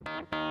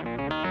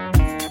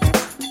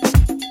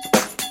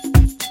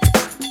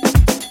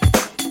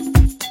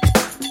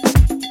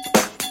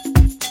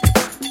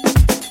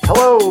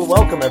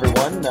Welcome,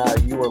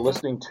 everyone. You are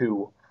listening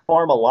to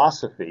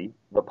Pharmalosophy,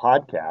 the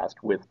podcast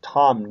with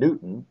Tom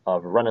Newton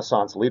of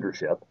Renaissance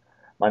Leadership.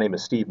 My name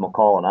is Steve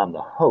McCall, and I'm the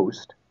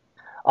host.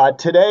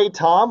 Today,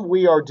 Tom,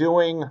 we are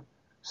doing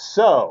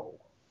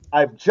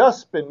I've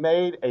just been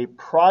made a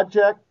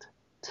project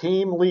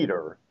team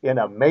leader in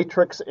a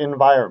matrix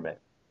environment.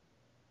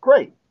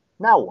 Great.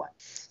 Now what?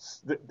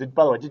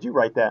 By the way, did you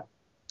write that?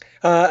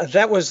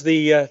 That was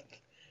the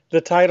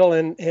title,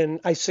 and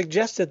I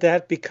suggested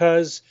that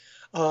because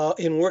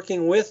in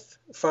working with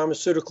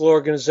pharmaceutical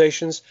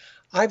organizations,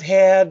 I've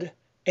had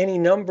any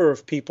number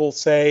of people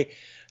say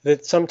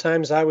that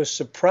sometimes I was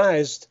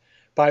surprised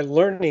by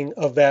learning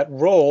of that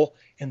role,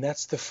 and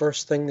that's the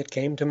first thing that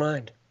came to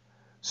mind.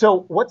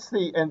 So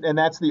and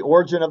that's the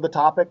origin of the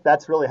topic?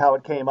 That's really how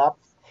it came up?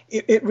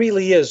 It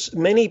really is.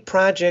 Many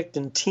project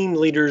and team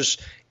leaders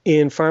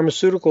in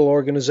pharmaceutical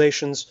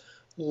organizations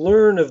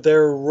learn of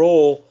their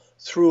role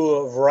through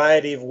a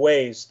variety of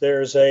ways.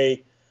 There's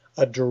a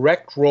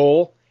direct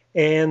role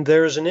and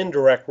there's an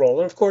indirect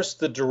role. And of course,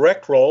 the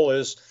direct role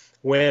is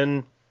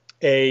when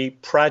a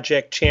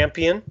project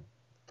champion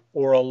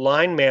or a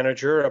line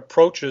manager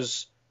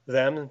approaches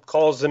them and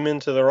calls them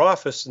into their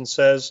office and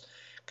says,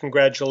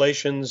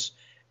 "Congratulations,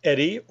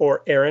 Eddie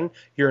or Aaron,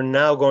 you're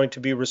now going to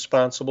be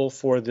responsible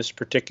for this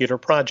particular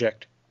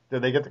project." Do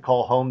they get to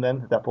call home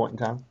then at that point in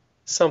time?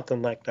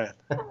 Something like that.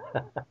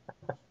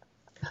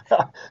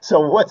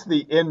 So what's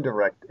the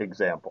indirect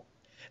example?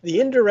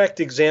 The indirect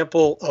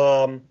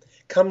example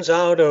comes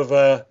out of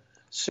a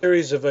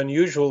series of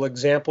unusual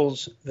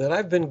examples that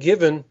I've been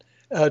given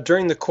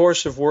during the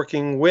course of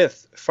working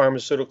with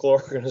pharmaceutical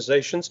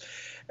organizations.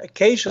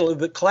 Occasionally,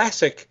 the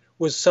classic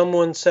was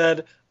someone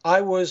said,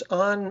 "I was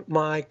on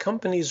my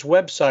company's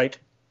website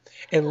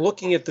and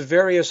looking at the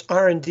various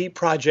R&D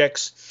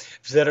projects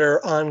that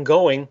are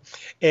ongoing,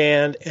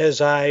 and as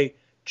I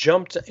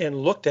jumped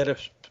and looked at a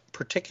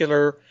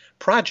particular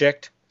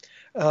project,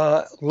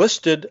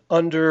 listed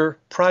under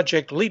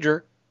project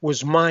leader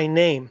was my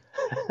name,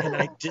 and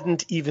I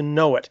didn't even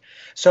know it."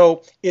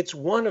 So it's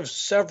one of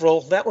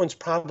several. That one's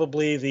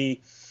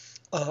probably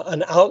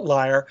an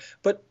outlier,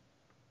 but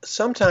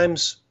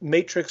sometimes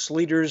matrix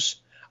leaders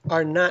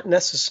are not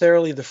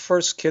necessarily the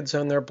first kids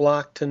on their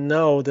block to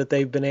know that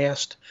they've been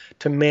asked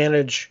to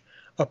manage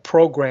a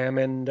program,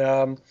 and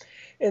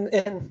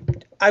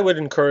I would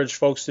encourage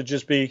folks to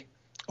just be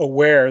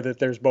aware that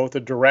there's both a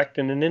direct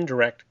and an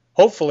indirect.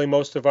 Hopefully,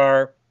 most of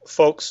our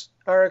folks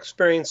are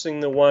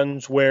experiencing the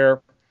ones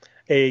where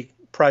a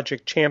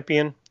project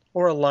champion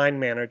or a line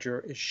manager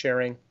is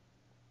sharing.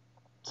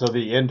 So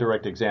the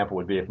indirect example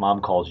would be if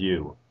mom calls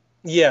you.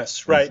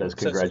 Yes, right. Says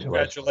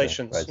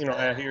congratulations. Right.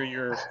 I hear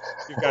you've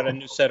got a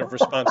new set of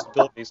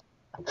responsibilities.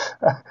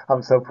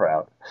 I'm so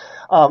proud.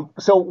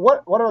 So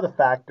what are the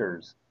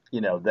factors,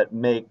 that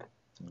make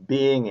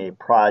being a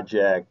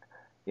project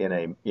in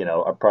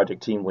a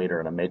project team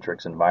leader in a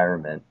matrix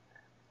environment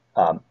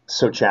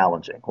so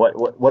challenging?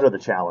 What are the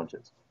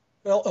challenges?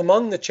 Well,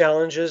 among the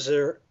challenges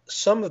are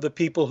some of the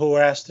people who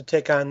are asked to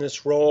take on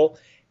this role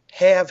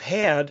have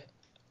had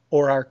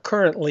or are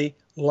currently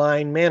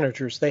line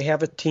managers. They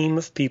have a team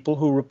of people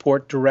who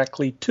report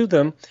directly to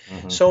them.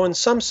 Mm-hmm. So in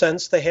some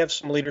sense, they have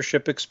some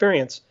leadership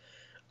experience.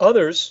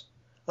 Others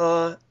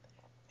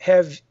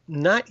have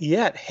not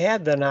yet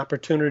had an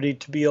opportunity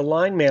to be a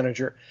line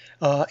manager.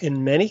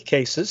 In many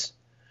cases,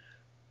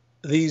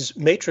 these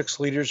matrix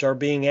leaders are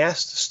being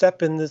asked to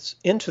step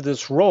into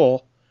this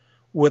role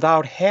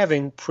without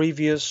having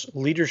previous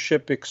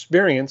leadership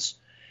experience.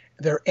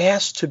 They're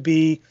asked to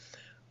be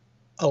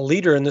a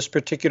leader in this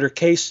particular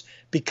case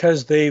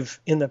because they've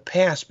in the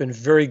past been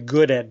very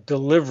good at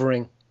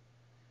delivering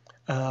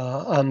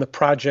on the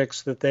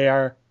projects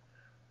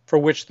for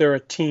which they're a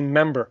team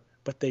member,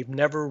 but they've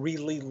never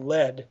really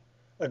led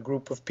a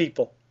group of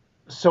people.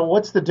 So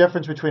what's the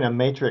difference between a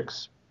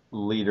matrix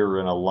leader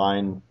and a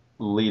line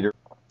leader?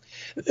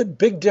 The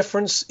big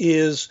difference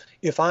is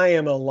if I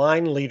am a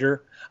line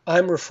leader,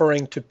 I'm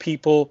referring to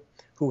people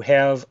who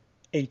have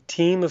a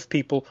team of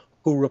people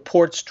who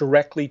reports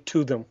directly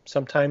to them.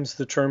 Sometimes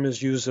the term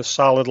is used as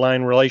solid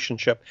line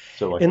relationship.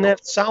 In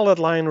that solid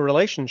line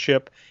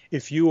relationship,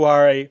 if you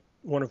are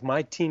one of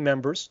my team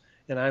members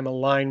and I'm a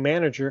line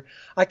manager,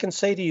 I can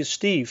say to you,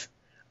 "Steve,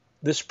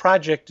 this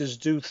project is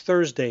due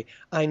Thursday.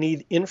 I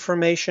need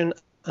information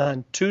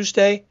on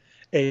Tuesday,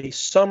 a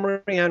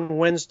summary on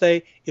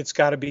Wednesday. It's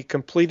got to be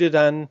completed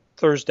on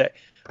Thursday.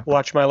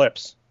 Watch my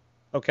lips."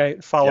 Okay,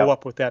 follow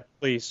up with that,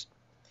 please.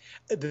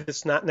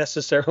 It's not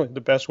necessarily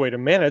the best way to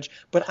manage,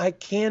 but I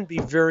can be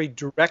very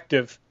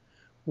directive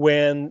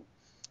when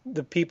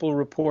the people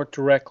report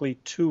directly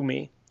to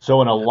me. So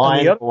in a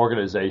line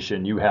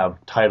organization, you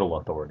have title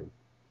authority.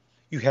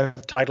 You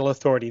have title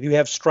authority. You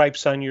have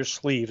stripes on your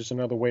sleeve is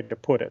another way to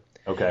put it.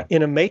 Okay.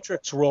 In a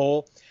matrix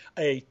role,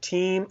 a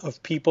team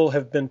of people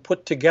have been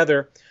put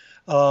together,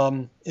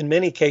 in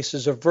many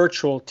cases a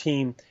virtual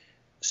team,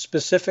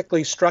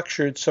 specifically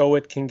structured so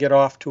it can get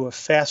off to a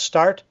fast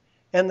start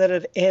and that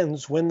it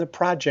ends when the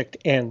project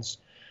ends.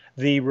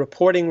 The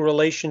reporting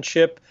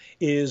relationship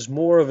is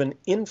more of an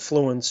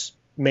influence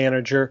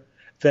manager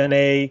than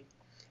a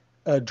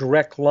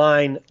direct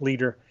line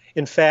leader.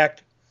 In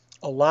fact,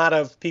 a lot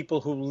of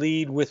people who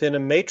lead within a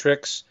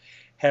matrix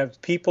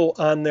have people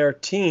on their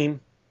team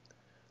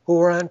who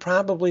are on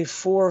probably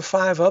 4 or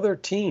 5 other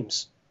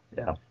teams.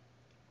 Yeah.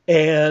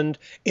 And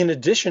in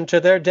addition to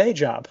their day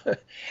job.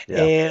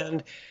 Yeah.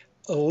 And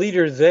a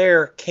leader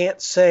there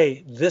can't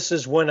say, this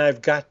is when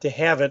I've got to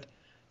have it.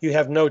 You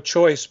have no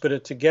choice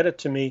but to get it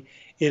to me.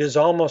 It is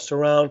almost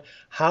around,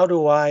 how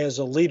do I, as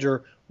a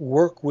leader,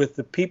 work with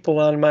the people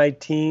on my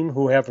team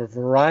who have a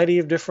variety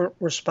of different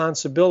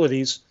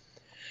responsibilities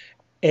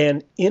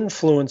and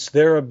influence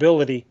their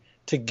ability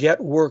to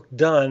get work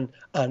done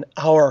on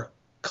our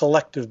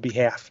collective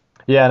behalf.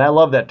 Yeah, and I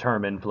love that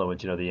term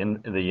influence, the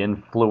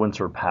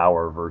influencer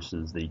power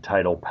versus the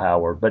title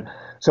power. But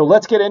so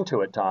let's get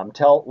into it, Tom.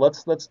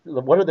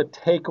 What are the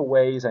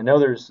takeaways? I know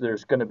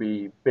there's going to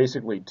be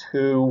basically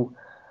 2,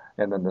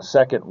 and then the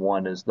second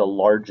one is the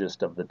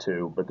largest of the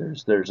 2, but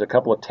there's a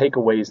couple of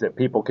takeaways that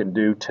people can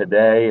do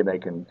today, and they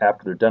can,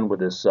 after they're done with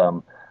this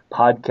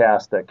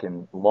podcast, that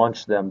can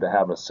launch them to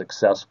have a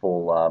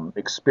successful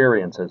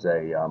experience as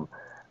a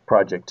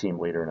project team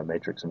leader in a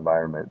matrix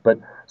environment. But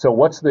so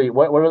what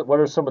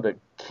are some of the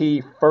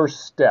key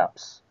first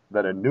steps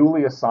that a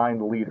newly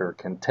assigned leader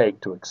can take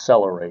to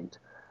accelerate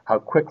how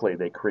quickly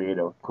they create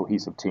a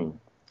cohesive team?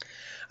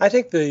 I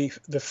think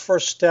the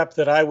first step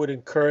that I would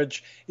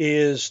encourage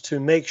is to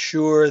make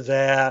sure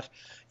that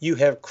you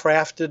have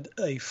crafted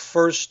a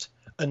first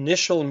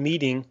initial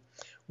meeting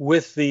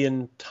with the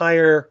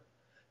entire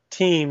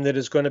team that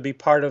is going to be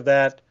part of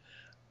that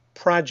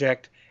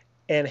project,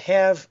 and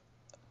have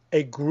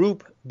a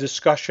group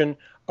discussion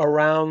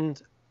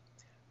around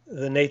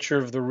the nature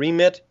of the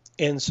remit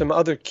and some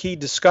other key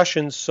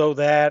discussions, so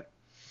that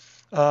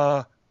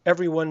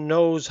everyone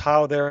knows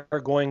how they're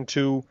going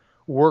to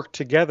work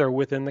together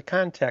within the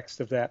context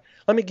of that.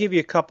 Let me give you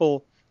a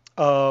couple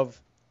of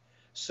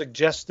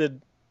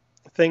suggested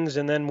things,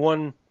 and then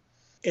one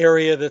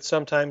area that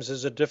sometimes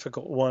is a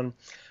difficult one.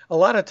 A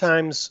lot of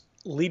times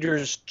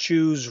leaders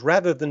choose,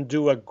 rather than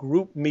do a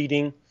group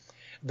meeting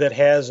that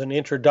has an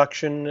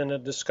introduction and a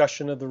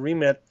discussion of the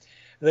remit,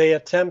 they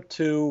attempt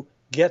to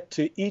get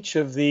to each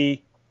of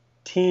the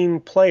team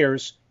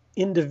players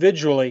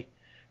individually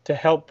to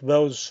help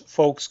those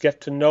folks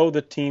get to know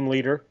the team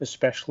leader,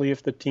 especially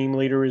if the team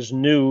leader is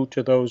new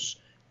to those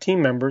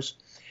team members.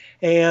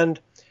 And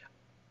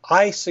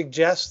I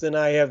suggest, and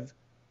I have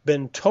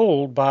been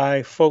told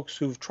by folks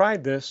who've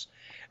tried this,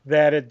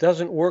 that it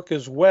doesn't work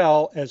as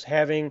well as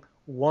having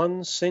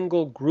one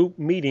single group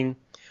meeting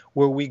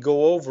where we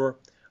go over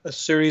a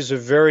series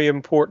of very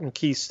important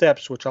key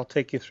steps, which I'll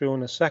take you through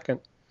in a second,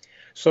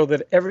 so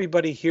that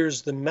everybody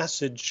hears the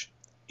message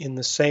in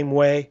the same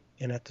way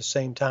and at the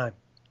same time.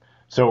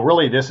 So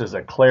really, this is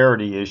a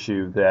clarity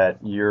issue that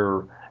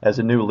you're, as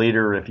a new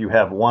leader, if you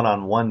have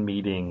one-on-one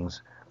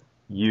meetings,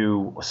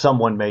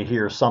 someone may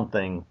hear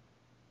something,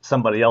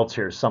 somebody else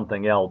hears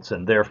something else,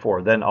 and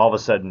therefore then all of a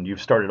sudden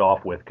you've started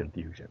off with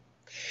confusion.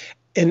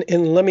 And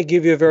let me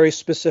give you a very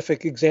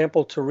specific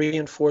example to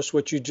reinforce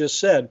what you just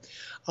said.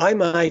 I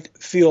might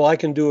feel I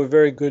can do a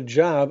very good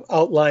job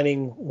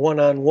outlining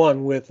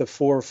one-on-one with the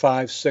 4,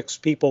 5, 6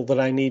 people that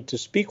I need to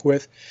speak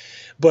with,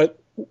 but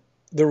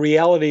the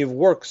reality of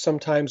work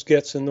sometimes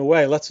gets in the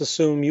way. Let's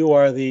assume you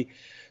are the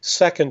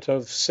second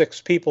of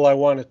 6 people I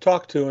want to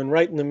talk to, and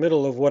right in the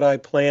middle of what I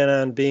plan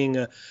on being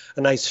a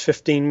nice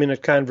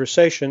 15-minute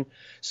conversation,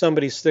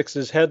 somebody sticks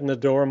his head in the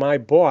door, my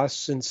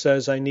boss, and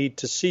says, "I need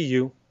to see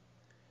you."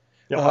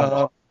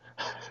 Tom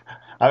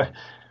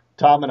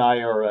and I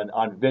are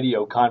on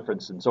video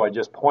conference, and so I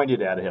just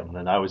pointed at him,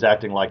 and I was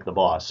acting like the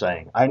boss,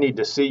 saying, "I need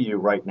to see you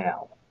right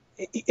now."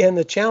 And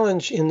the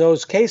challenge in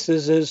those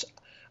cases is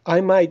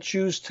I might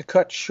choose to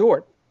cut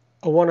short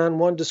a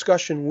one-on-one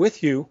discussion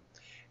with you,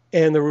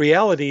 and the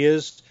reality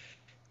is,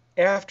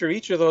 after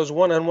each of those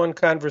one-on-one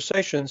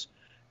conversations,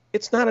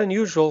 it's not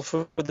unusual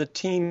for the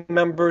team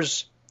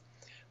members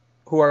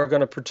who are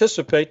going to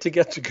participate to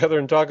get together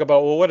and talk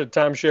about, well, what did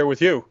Tom share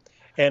with you?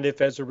 And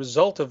if as a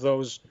result of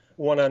those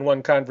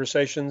one-on-one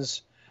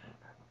conversations,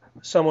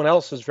 someone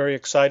else is very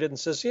excited and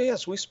says,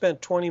 yes, we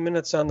spent 20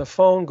 minutes on the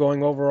phone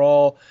going over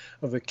all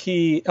of the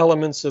key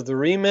elements of the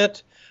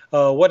remit.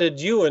 What did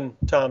you and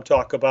Tom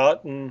talk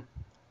about? And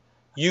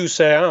you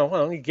say, oh,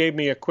 well, he gave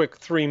me a quick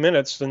 3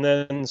 minutes, and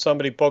then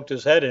somebody poked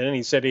his head in and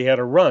he said he had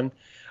a run,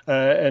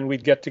 and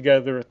we'd get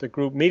together at the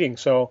group meeting.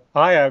 So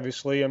I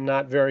obviously am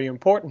not very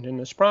important in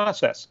this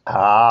process.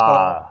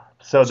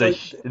 So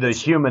the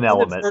human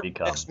element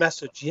becomes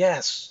message.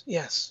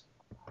 Yes.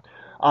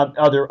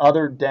 Are there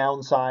other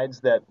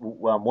downsides that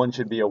one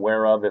should be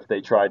aware of if they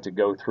try to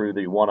go through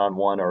the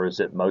one-on-one, or is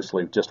it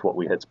mostly just what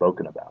we had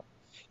spoken about?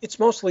 It's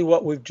mostly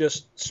what we've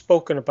just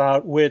spoken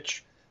about,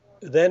 which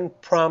then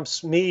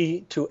prompts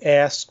me to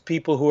ask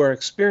people who are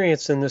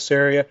experienced in this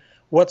area,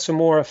 what's a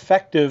more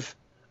effective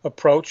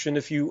approach? And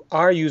if you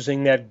are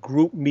using that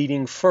group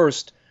meeting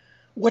first,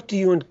 what do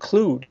you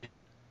include?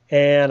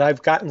 And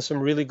I've gotten some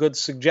really good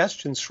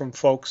suggestions from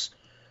folks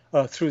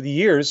through the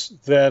years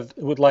that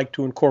would like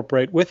to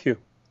incorporate with you.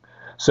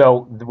 So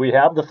we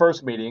have the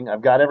first meeting.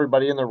 I've got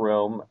everybody in the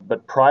room,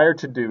 but prior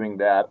to doing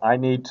that, I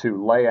need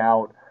to lay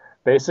out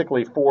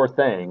basically four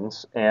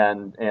things,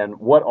 and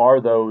what are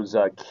those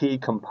key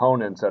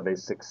components of a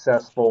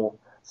successful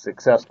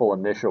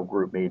initial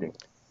group meeting?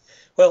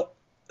 Well,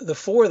 the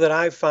four that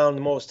I've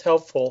found most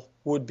helpful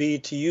would be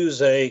to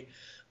use a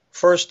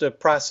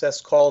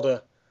process called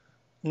a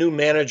new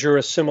manager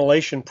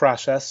assimilation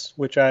process,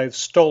 which I've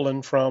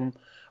stolen from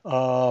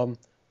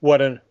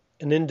what an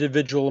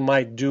individual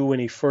might do when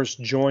he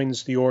first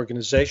joins the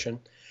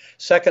organization.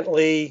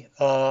 Secondly,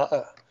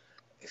 a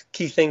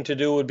key thing to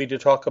do would be to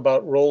talk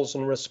about roles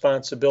and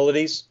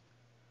responsibilities.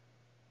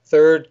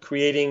 Third,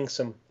 creating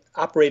some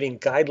operating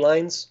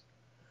guidelines.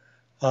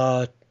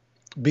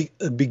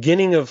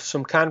 Beginning of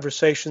some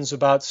conversations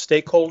about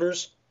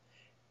stakeholders,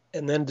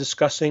 and then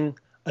discussing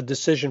a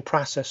decision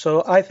process.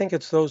 So I think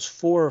it's those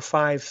 4 or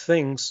 5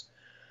 things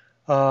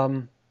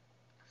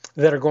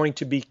that are going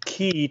to be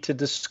key to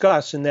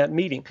discuss in that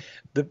meeting.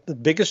 The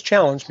biggest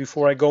challenge,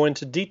 before I go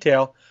into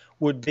detail,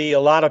 would be a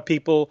lot of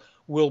people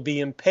will be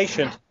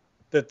impatient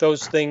that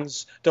those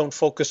things don't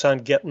focus on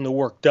getting the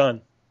work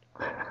done.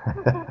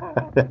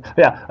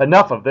 Yeah,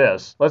 enough of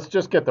this. Let's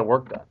just get the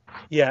work done.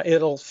 Yeah,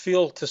 it'll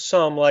feel to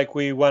some like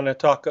we want to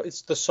talk.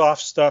 It's the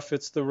soft stuff.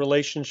 It's the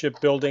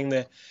relationship building,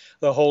 the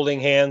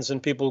holding hands,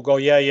 and people go,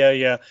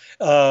 yeah.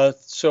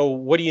 So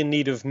what do you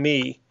need of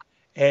me?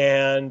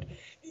 And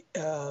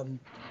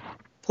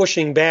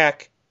pushing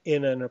back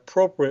in an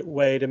appropriate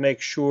way to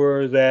make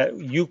sure that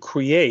you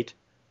create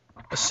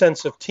a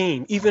sense of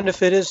team, even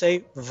if it is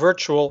a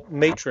virtual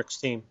matrix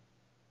team.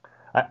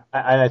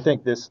 I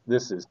think this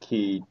is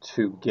key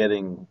to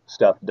getting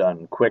stuff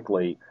done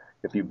quickly.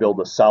 If you build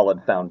a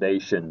solid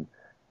foundation,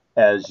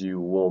 as you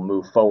will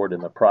move forward in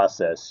the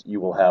process, you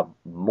will have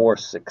more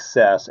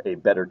success, a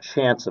better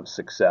chance of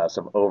success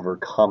of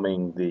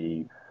overcoming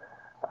the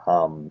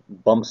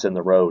bumps in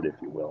the road, if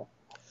you will.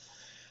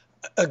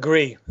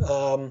 Agree.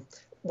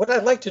 What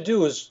I'd like to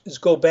do is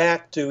go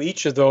back to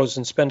each of those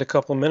and spend a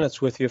couple of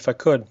minutes with you, if I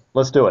could.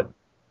 Let's do it.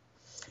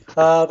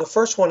 The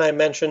first one I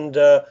mentioned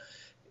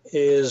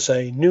is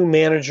a new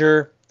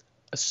manager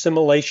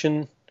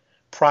assimilation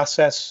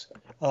process,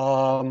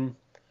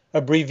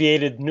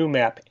 abbreviated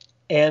NUMAP,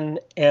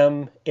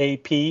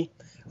 NMAP.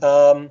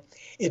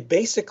 It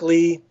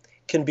basically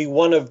can be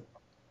one of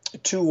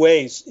 2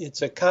 ways.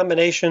 It's a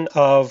combination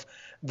of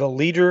the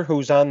leader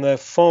who's on the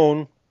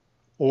phone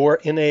or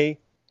in a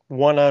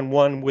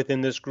one-on-one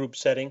within this group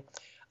setting,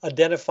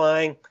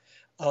 identifying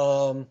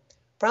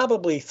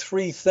probably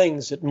 3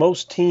 things that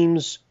most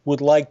teams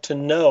would like to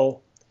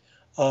know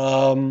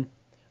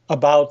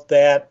about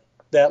that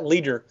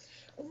leader.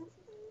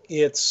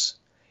 It's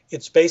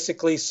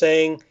basically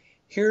saying,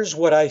 here's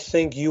what I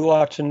think you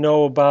ought to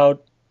know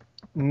about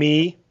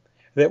me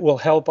that will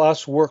help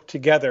us work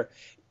together.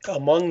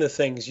 Among the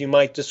things, you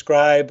might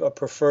describe a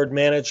preferred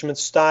management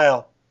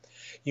style.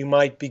 You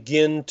might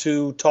begin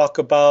to talk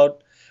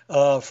about,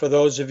 for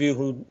those of you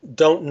who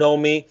don't know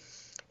me,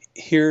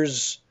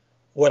 here's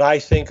what I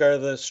think are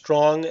the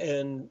strong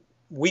and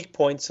weak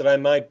points that I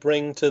might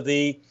bring to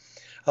the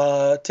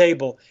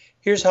table.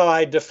 Here's how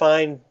I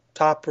define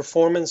top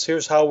performance.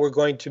 Here's how we're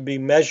going to be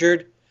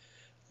measured.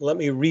 Let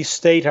me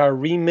restate our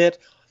remit.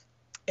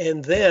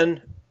 And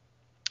then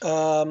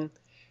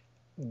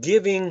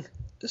giving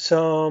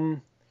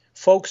some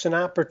folks an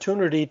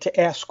opportunity to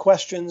ask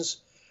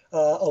questions.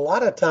 A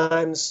lot of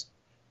times,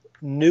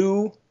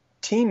 new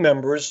team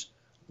members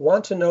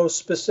want to know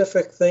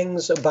specific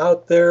things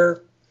about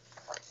their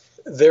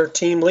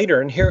team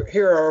leader. And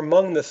here are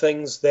among the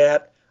things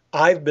that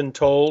I've been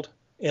told,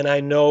 and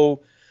I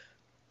know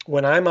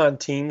when I'm on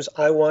teams,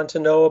 I want to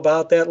know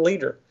about that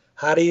leader.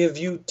 How do you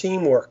view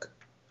teamwork?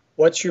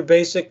 What's your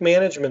basic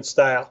management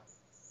style?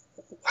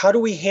 How do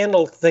we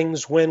handle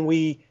things when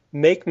we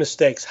make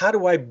mistakes? How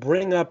do I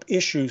bring up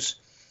issues?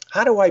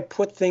 How do I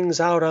put things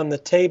out on the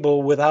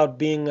table without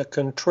being a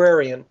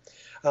contrarian?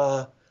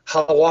 How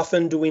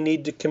often do we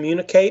need to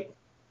communicate?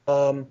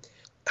 How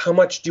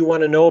much do you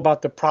want to know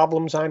about the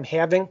problems I'm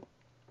having?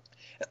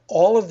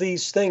 All of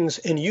these things,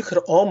 and you could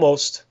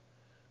almost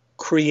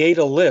create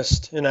a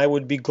list, and I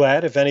would be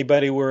glad if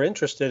anybody were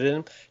interested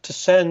in to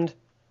send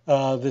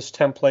this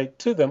template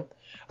to them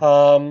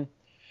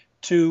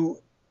to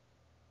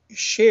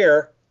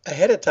share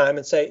ahead of time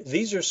and say,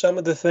 these are some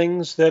of the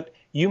things that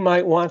you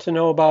might want to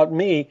know about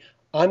me.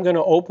 I'm going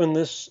to open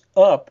this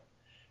up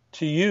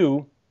to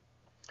you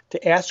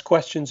to ask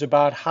questions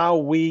about how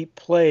we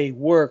play,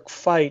 work,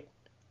 fight,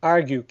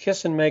 argue,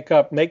 kiss and make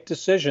up, make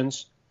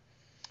decisions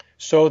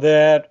so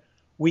that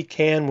we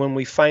can, when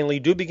we finally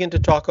do begin to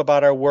talk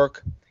about our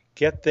work,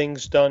 get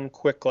things done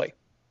quickly.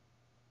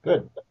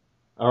 Good.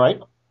 All right.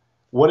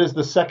 What is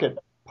the second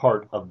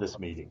part of this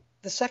meeting?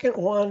 The second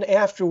one,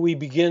 after we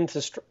begin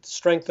to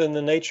strengthen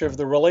the nature of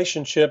the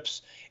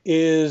relationships,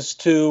 is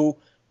to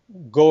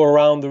go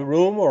around the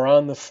room or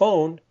on the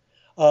phone,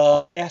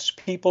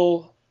 ask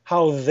people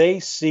how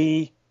they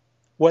see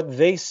what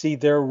they see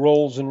their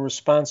roles and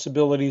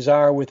responsibilities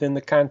are within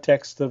the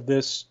context of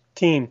this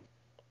team.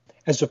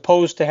 As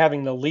opposed to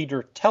having the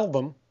leader tell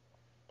them,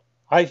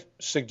 I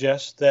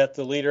suggest that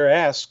the leader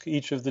ask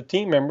each of the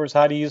team members,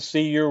 how do you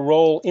see your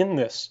role in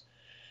this?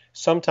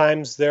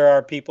 Sometimes there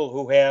are people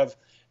who have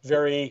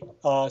very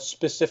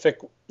specific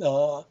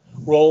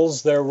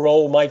roles. Their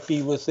role might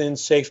be within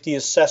safety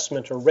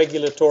assessment or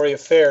regulatory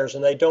affairs,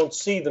 and they don't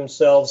see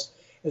themselves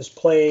as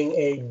playing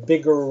a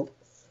bigger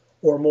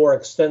or more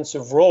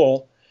extensive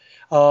role.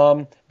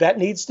 That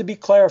needs to be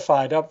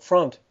clarified up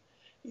front.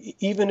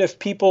 Even if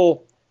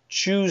people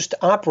choose to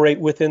operate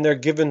within their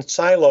given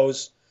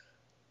silos,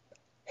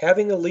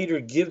 having a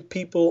leader give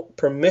people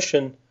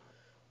permission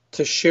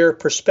to share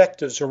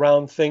perspectives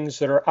around things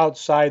that are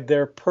outside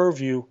their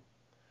purview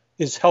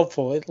is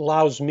helpful. It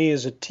allows me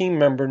as a team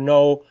member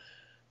know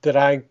that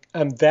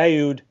I'm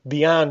valued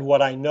beyond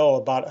what I know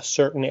about a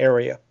certain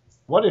area.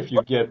 What if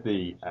you get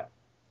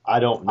I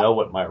don't know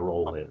what my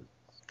role is?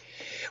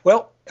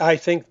 Well, I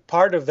think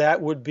part of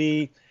that would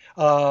be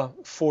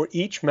for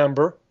each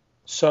member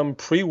some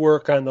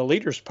pre-work on the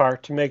leader's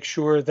part to make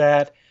sure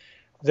that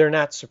they're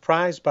not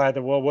surprised by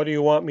well, what do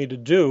you want me to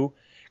do?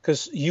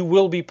 Because you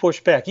will be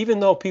pushed back. Even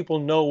though people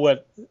know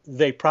what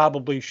they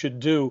probably should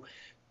do,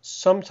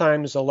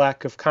 sometimes a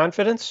lack of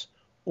confidence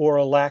or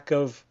a lack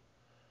of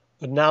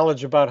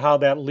knowledge about how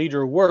that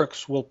leader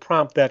works will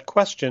prompt that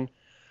question.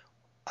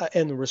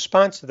 And the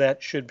response to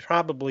that should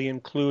probably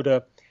include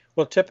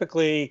well,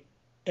 typically,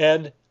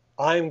 Ed,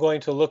 I'm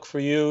going to look for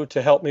you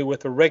to help me with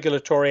the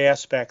regulatory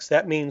aspects.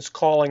 That means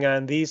calling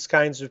on these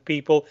kinds of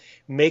people,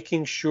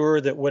 making sure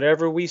that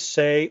whatever we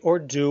say or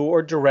do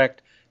or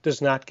direct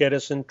does not get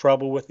us in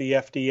trouble with the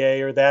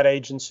FDA or that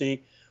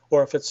agency,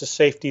 or if it's a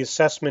safety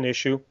assessment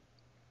issue.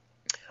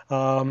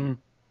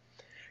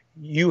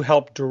 You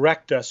help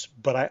direct us,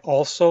 but I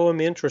also am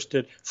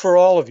interested for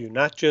all of you,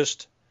 not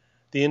just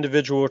the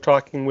individual we're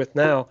talking with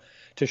now,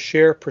 to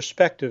share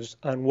perspectives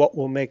on what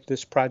will make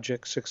this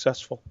project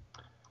successful.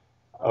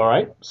 All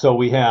right. So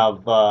we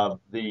have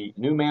the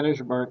new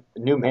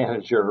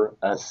manager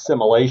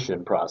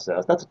assimilation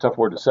process. That's a tough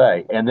word to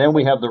say. And then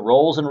we have the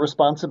roles and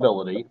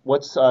responsibility.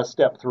 What's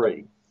step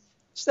 3?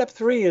 Step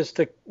 3 is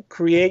to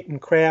create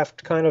and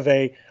craft kind of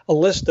a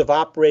list of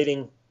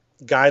operating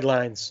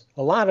guidelines.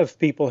 A lot of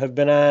people have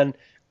been on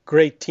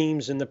great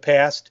teams in the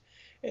past,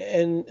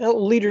 and a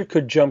leader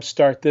could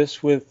jumpstart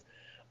this with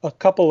a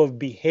couple of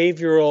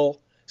behavioral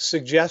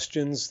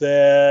suggestions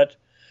that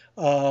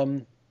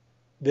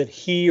that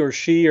he or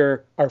she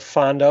are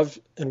fond of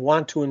and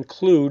want to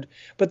include,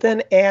 but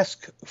then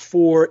ask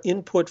for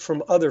input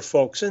from other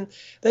folks. And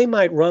they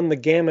might run the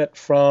gamut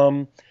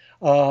from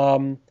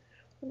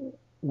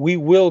we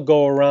will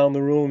go around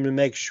the room and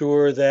make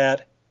sure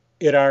that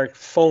in our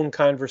phone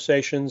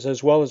conversations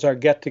as well as our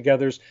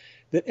get-togethers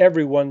that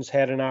everyone's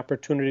had an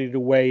opportunity to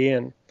weigh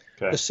in.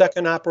 Okay. The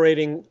second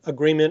operating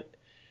agreement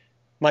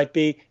might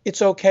be,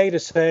 it's okay to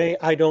say,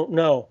 I don't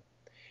know.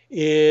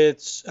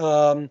 It's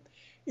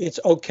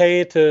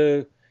okay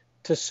to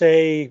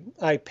say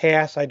I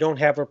pass, I don't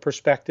have a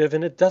perspective,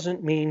 and it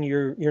doesn't mean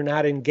you're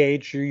not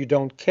engaged or you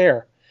don't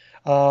care.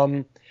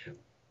 And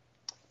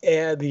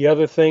the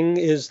other thing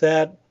is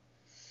that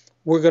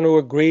we're going to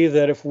agree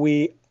that if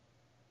we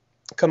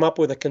come up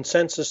with a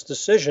consensus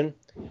decision,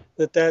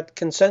 that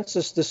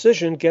consensus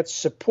decision gets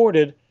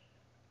supported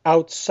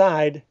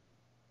outside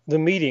the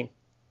meeting.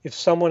 If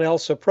someone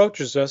else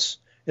approaches us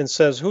and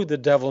says, who the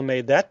devil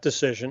made that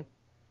decision?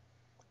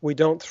 We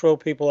don't throw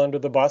people under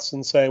the bus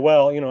and say,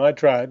 well, I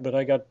tried, but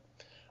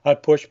I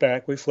pushed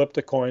back. We flipped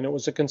a coin. It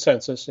was a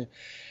consensus.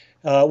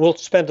 We'll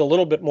spend a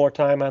little bit more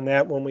time on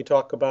that when we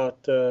talk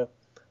about the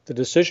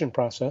decision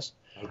process.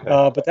 Okay.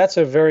 But that's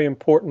a very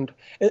important,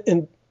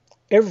 and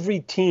every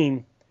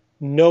team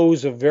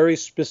knows of very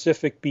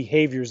specific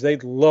behaviors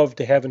they'd love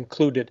to have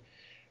included.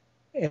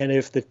 And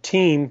if the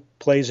team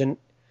plays an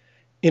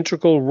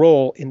integral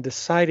role in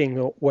deciding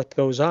what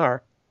those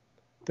are,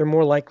 they're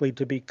more likely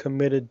to be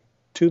committed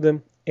to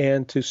them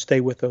and to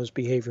stay with those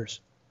behaviors.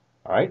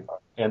 All right.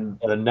 And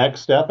the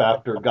next step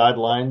after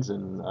guidelines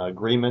and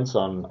agreements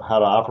on how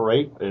to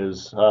operate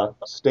is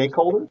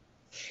stakeholders?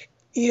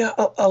 Yeah,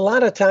 a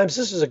lot of times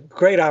this is a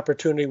great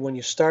opportunity when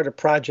you start a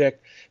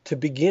project to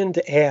begin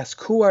to ask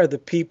who are the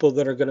people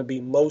that are going to be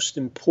most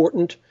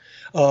important,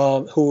 who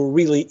will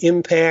really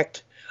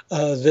impact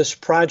this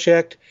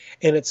project.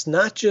 And it's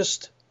not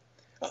just,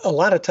 a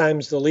lot of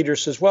times the leader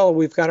says, well,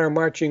 we've got our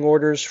marching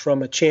orders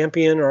from a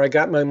champion, or I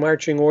got my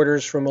marching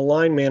orders from a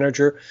line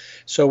manager,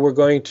 so we're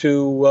going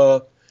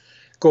to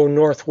go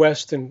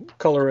northwest and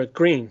color it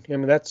green. I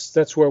mean,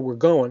 that's where we're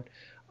going.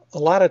 A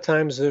lot of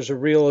times there's a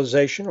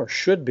realization, or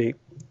should be,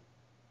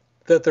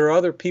 that there are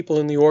other people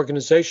in the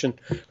organization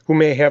who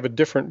may have a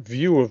different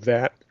view of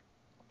that,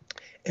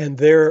 and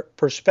their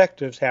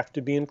perspectives have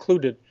to be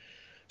included.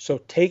 So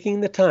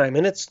taking the time,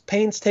 and it's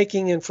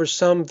painstaking and for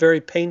some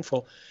very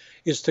painful,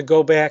 is to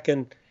go back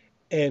and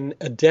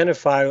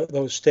identify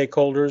those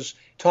stakeholders,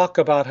 talk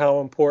about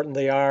how important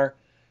they are,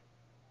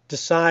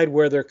 decide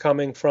where they're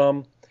coming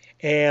from,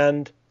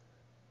 and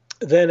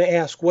then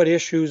ask what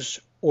issues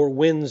or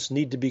wins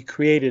need to be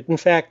created. In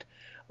fact,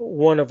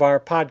 one of our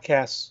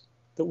podcasts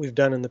that we've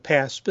done in the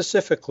past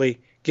specifically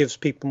gives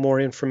people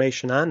more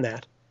information on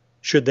that,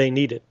 should they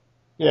need it.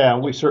 Yeah,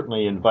 and we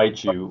certainly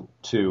invite you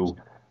to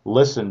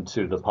listen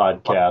to the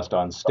podcast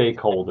on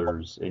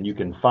stakeholders, and you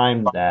can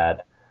find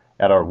that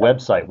at our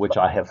website, which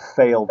I have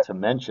failed to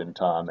mention,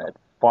 Tom, at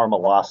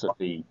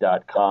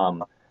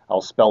pharmalosophy.com.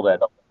 I'll spell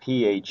that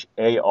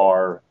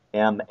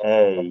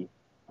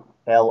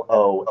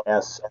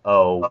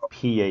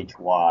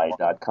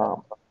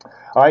PHARMALOSOPHY.com.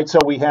 All right, so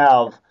we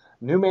have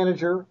new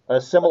manager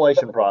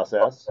assimilation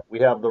process. We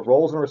have the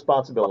roles and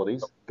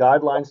responsibilities,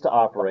 guidelines to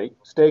operate,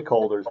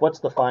 stakeholders. What's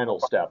the final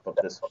step of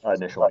this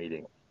initial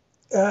meeting?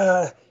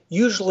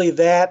 Usually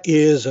that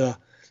is a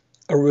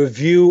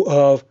review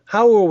of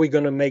how are we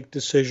going to make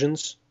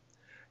decisions.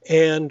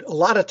 And a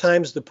lot of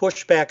times the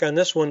pushback on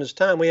this one is,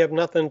 Tom, we have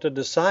nothing to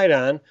decide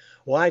on.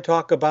 Why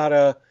talk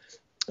about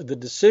the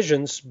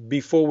decisions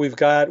before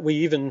we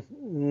even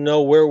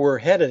know where we're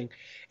heading?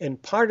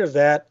 And part of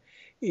that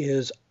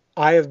is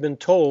I have been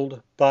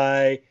told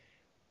by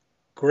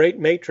great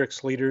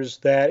matrix leaders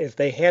that if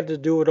they had to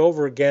do it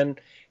over again,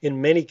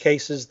 in many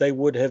cases they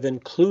would have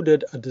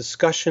included a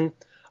discussion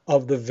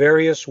of the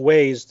various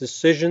ways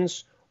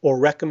decisions or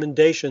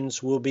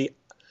recommendations will be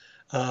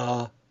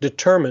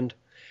determined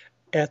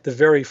at the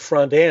very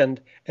front end,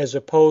 as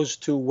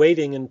opposed to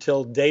waiting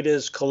until data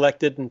is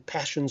collected and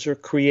passions are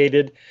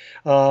created.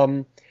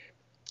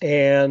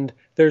 And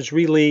there's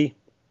really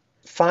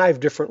 5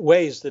 different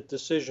ways that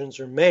decisions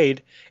are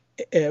made.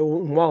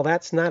 While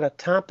that's not a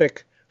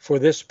topic for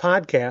this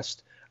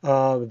podcast,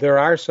 there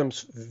are some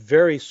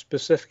very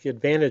specific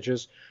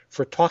advantages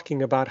for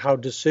talking about how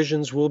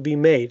decisions will be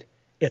made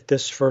at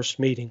this first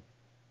meeting.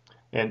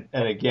 And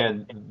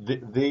again,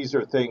 these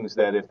are things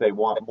that if they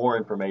want more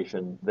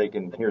information, they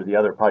can hear the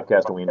other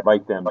podcast, and we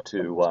invite them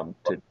to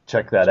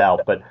check that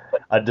out. But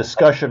a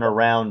discussion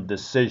around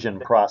decision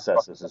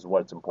processes is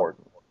what's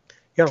important.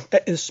 Yeah,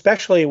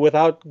 especially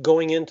without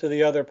going into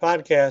the other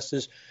podcasts,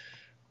 is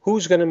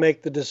who's going to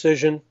make the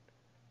decision,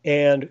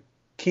 and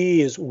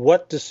key is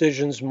what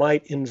decisions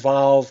might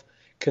involve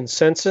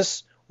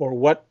consensus, or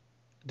what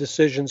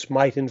decisions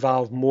might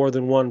involve more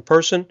than one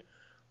person,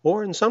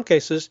 or in some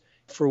cases,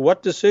 for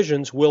what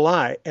decisions will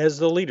I, as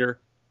the leader,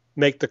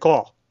 make the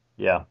call?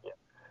 Yeah.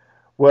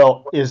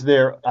 Well,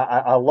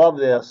 I love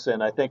this,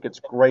 and I think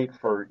it's great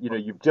for,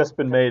 you've just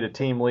been made a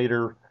team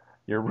leader,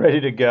 you're ready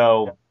to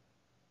go.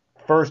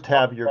 First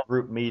have your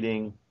group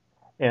meeting,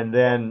 and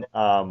then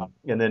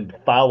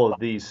follow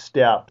these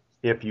steps,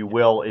 if you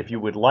will. If you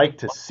would like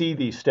to see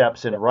these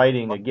steps in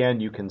writing,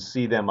 again, you can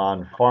see them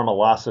on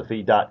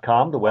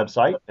pharmalosophy.com, the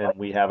website, and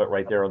we have it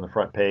right there on the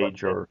front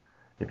page, or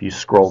if you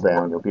scroll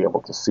down, you'll be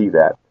able to see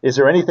that. Is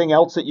there anything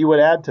else that you would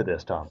add to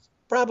this, Tom?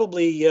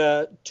 Probably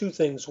 2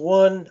 things.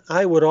 One,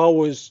 I would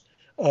always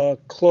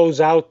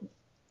close out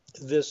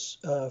this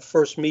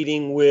first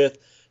meeting with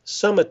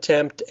some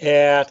attempt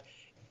at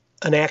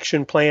an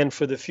action plan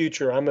for the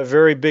future. I'm a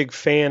very big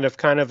fan of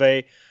kind of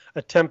a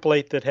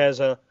template that has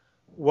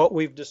what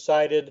we've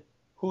decided,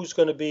 who's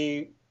going to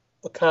be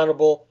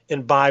accountable,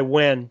 and by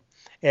when,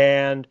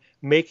 and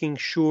making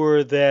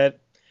sure that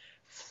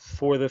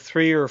for the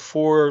 3 or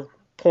 4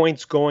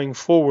 points going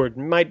forward,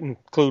 might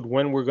include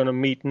when we're going to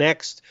meet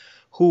next,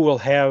 who will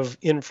have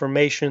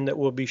information that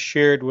will be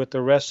shared with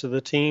the rest of the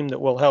team that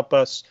will help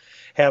us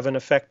have an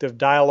effective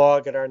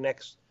dialogue at our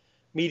next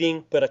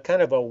meeting, but a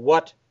kind of a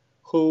what,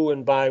 who,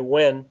 and by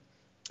when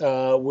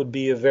would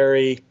be a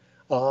very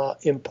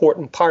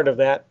important part of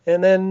that.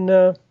 And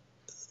then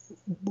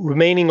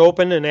remaining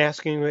open and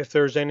asking if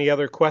there's any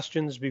other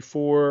questions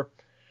before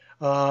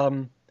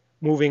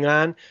moving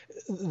on.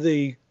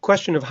 The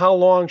question of how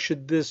long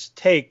should this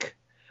take,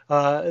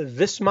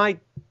 this might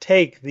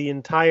take the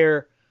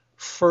entire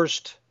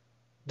first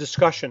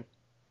discussion.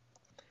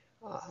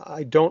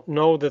 I don't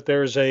know that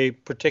there's a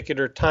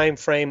particular time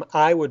frame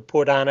I would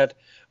put on it,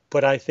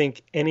 but I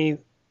think any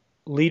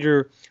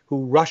leader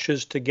who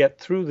rushes to get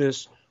through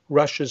this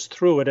rushes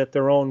through it at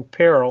their own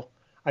peril.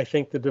 I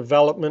think the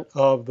development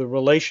of the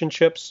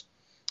relationships,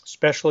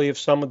 especially if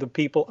some of the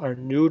people are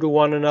new to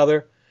one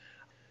another,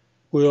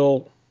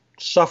 will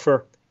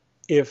suffer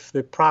if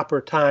the proper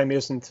time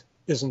isn't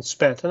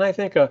spent. And I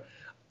think a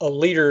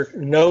leader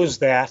knows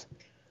that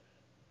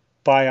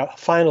by a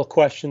final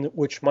question,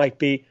 which might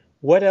be,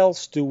 what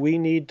else do we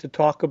need to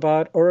talk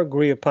about or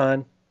agree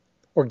upon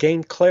or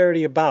gain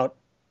clarity about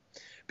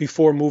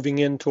before moving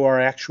into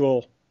our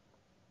actual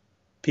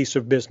piece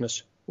of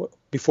business,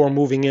 before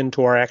moving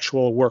into our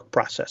actual work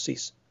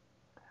processes?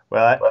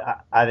 Well,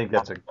 I think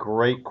that's a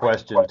great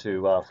question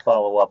to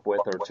follow up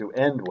with or to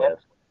end with.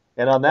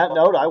 And on that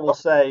note, I will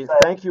say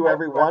thank you,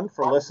 everyone,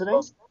 for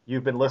listening.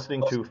 You've been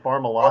listening to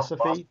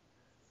Pharmalosophy,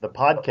 the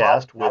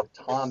podcast with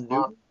Tom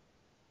Newton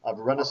of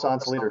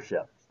Renaissance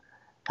Leadership.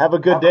 Have a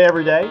good day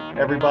every day,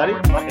 everybody.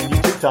 And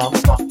you too, Tom.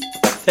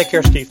 Take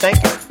care, Steve.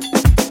 Thank you.